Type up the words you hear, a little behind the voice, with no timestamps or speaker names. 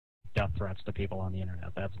death threats to people on the internet.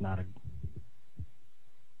 That's not a...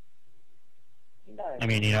 I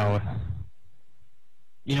mean, you know,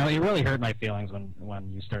 it really hurt my feelings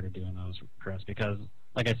when you started doing those, Chris, because,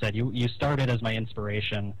 like I said, you started as my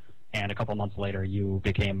inspiration, and a couple months later you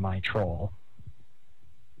became my troll.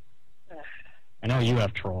 I know you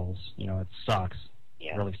have trolls. You know, it sucks.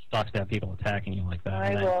 Yeah. It really sucks to have people attacking you like that.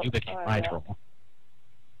 And then you became my troll.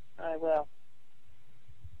 I will.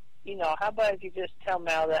 You know, how about if you just tell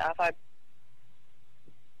Mal that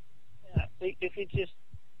if you just,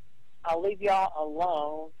 I'll leave y'all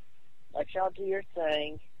alone, let y'all do your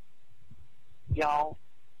thing. Y'all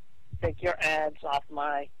take your ads off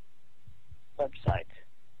my website.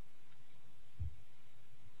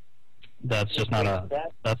 That's just not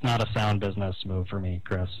a sound business move for me,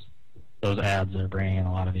 Chris. Those ads are bringing in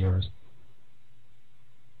a lot of viewers.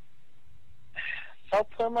 So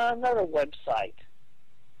put them on another website.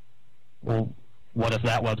 Well, what if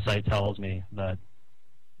that website tells me that,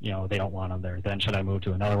 you know, they don't want them there? Then should I move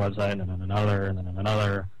to another website, and then another, and then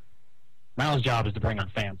another? Mal's job is to bring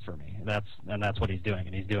on fans for me. That's what he's doing,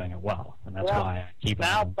 and he's doing it well. And that's why I keep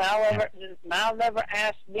him. Mal never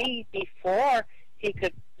asked me before he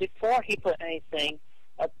put anything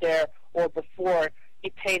up there, or before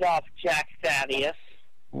he paid off Jack Thaddeus.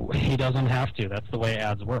 He doesn't have to. That's the way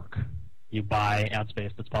ads work. You buy ad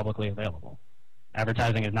space that's publicly available.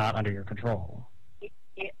 Advertising is not under your control.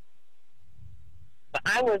 Yeah. But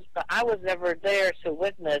I was never there to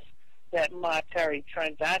witness that monetary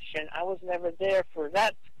transaction. I was never there for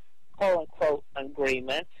that quote-unquote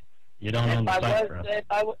agreement. You don't own the site, Chris.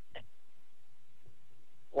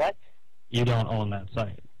 What? You don't own that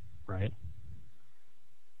site, right?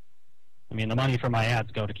 I mean, the money from my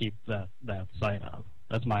ads go to keep that site up.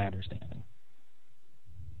 That's my understanding.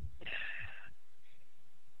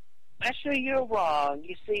 Actually, you're wrong.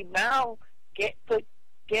 You see, Mal gave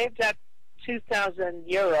that 2,000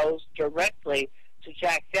 euros directly to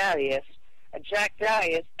Jack Thaddeus, and Jack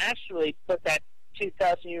Thaddeus actually put that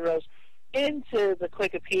 2,000 euros into the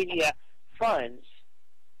Wikipedia funds.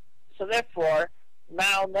 So therefore,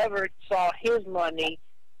 Mal never saw his money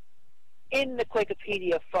in the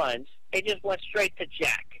Wikipedia funds. It just went straight to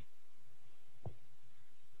Jack.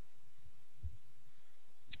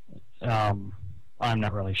 I'm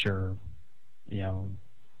not really sure, you know.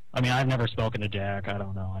 I mean, I've never spoken to Jack. I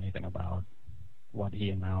don't know anything about what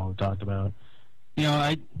he and Mal talked about. You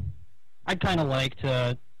know, I'd kind of like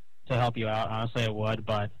to help you out. Honestly, I would,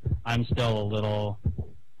 but I'm still a little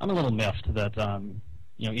miffed that,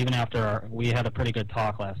 you know, even after we had a pretty good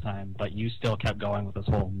talk last time, but you still kept going with this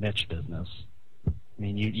whole Mitch business. I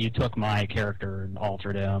mean, you took my character and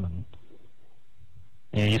altered him, and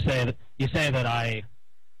you know, you say that I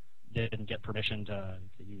didn't get permission to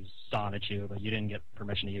use Sonichu, but you didn't get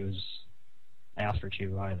permission to use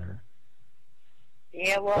Astrochu either.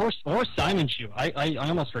 Yeah, well... Or Simon Chu. I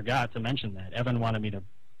almost forgot to mention that. Evan wanted me to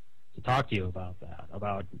talk to you about that,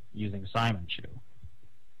 about using Simon Chu.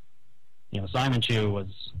 You know, Simon Chu was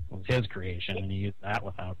his creation, and he used that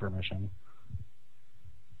without permission.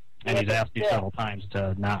 And he's asked you several times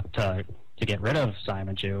to get rid of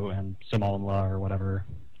Simon Chu and Simonla or whatever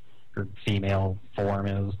her female form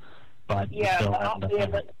is. But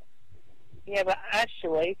but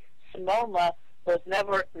actually, Simonla was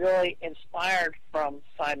never really inspired from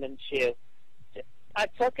Simon Chu. I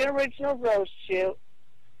took an original Rose Chu,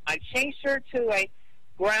 I changed her to a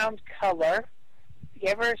ground color,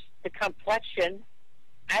 gave her the complexion,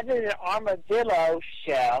 added an armadillo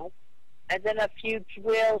shell, and then a few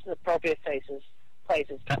drills in appropriate places.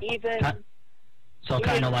 So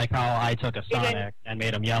kind of like how I took a Sonic and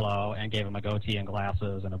made him yellow and gave him a goatee and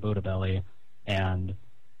glasses and a Buddha belly, and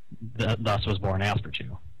thus was born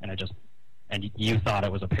Astrochu. And you thought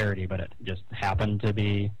it was a parody, but it just happened to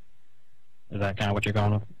be. Is that kind of what you're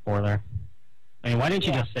going for there? I mean, why didn't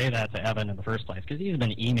you just say that to Evan in the first place? Because he's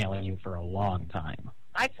been emailing you for a long time.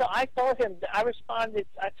 I told him. I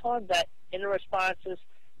told him that in response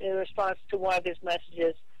to one of his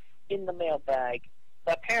messages in the mailbag.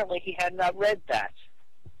 But apparently he had not read that.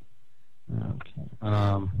 Okay.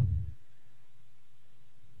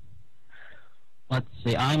 Let's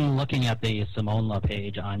see. I'm looking at the Simonla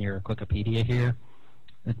page on your Wikipedia here.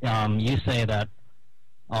 You say that,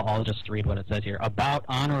 I'll just read what it says here. About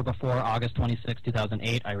on or before August 26,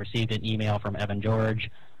 2008, I received an email from Evan George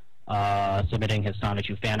submitting his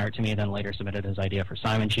Sonichu fan art to me, then later submitted his idea for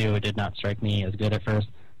Simon Chu. It did not strike me as good at first,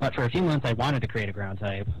 but for a few months I wanted to create a ground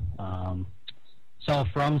type. So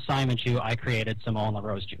from Simon Chu, I created Simonla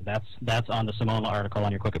Rose Chu. That's on the Simonla article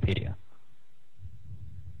on your Wikipedia.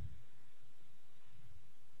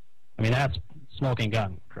 I mean, that's smoking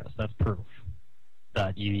gun, Chris. That's proof.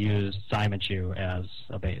 that you used Simon Chew as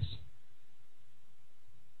a base.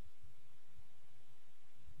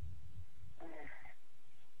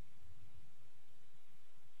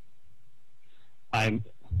 I'm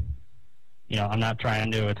not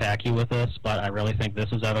trying to attack you with this, but I really think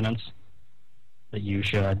this is evidence that you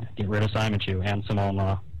should get rid of Simon Chew and Simone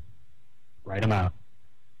Law. Write them out.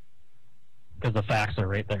 Because the facts are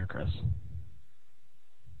right there, Chris.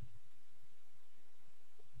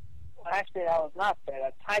 Well, actually, that was not fair.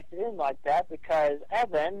 I typed it in like that because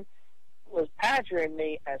Evan was badgering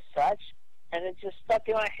me as such, and it just stuck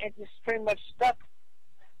in my head. It just pretty much stuck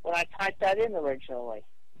when I typed that in originally.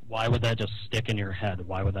 Why would that just stick in your head?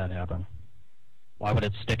 Why would that happen? Why would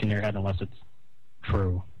it stick in your head unless it's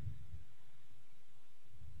true?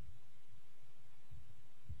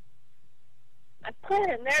 I put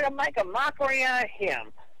it in there to make a mockery out of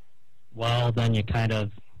him. Well, then you kind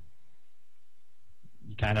of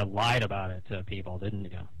lied about it to people, didn't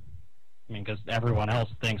you? I mean, because everyone else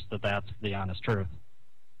thinks that that's the honest truth.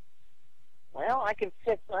 Well, I can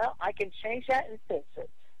change that and fix it.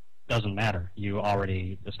 Doesn't matter. You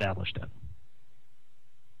already established it.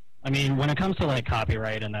 I mean, when it comes to like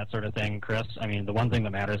copyright and that sort of thing, Chris, I mean, the one thing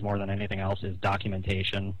that matters more than anything else is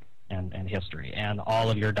documentation and history. And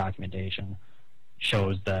all of your documentation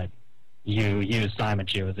shows that you use Simon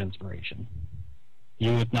Chew as inspiration.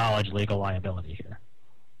 You acknowledge legal liability here.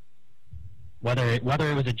 Whether it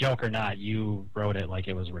was a joke or not, you wrote it like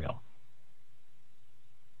it was real.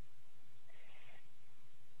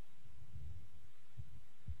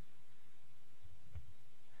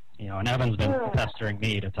 And Evan's been pestering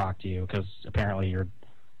me to talk to you because apparently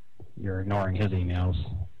you're ignoring his emails.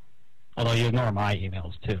 Although you ignore my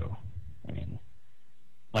emails too. I mean,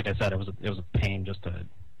 like I said, it was a pain just to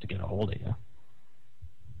get a hold of you.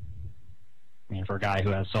 I mean, for a guy who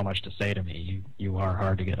has so much to say to me, you are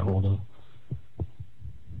hard to get a hold of.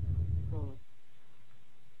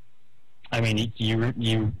 I mean,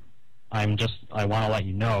 I want to let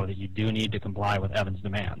you know that you do need to comply with Evan's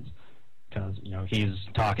demands. Because he's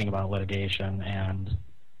talking about litigation, and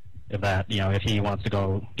if he wants to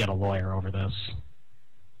go get a lawyer over this,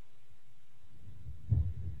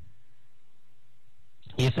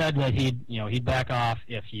 he said that he'd back off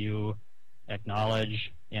if you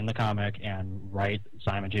acknowledge in the comic and write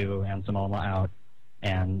Simon Chew and Simone Law out,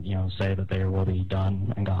 and say that they will be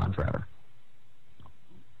done and gone forever.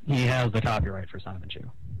 He has the copyright for Simon Chew.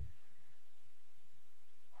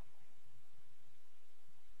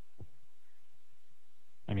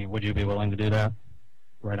 I mean, would you be willing to do that?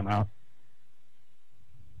 Write them out?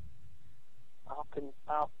 I'll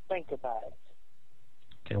think about it.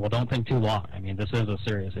 Okay, well, don't think too long. I mean, this is a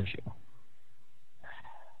serious issue.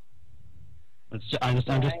 I'm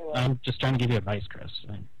just trying to give you advice, Chris.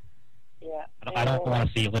 Yeah. I don't want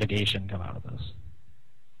to see litigation come out of this.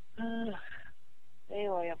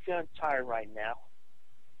 Anyway, I'm feeling tired right now.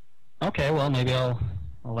 Okay, well, maybe I'll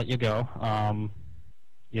let you go.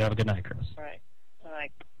 You have a good night, Chris. All right.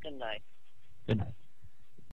 Good night. Good night.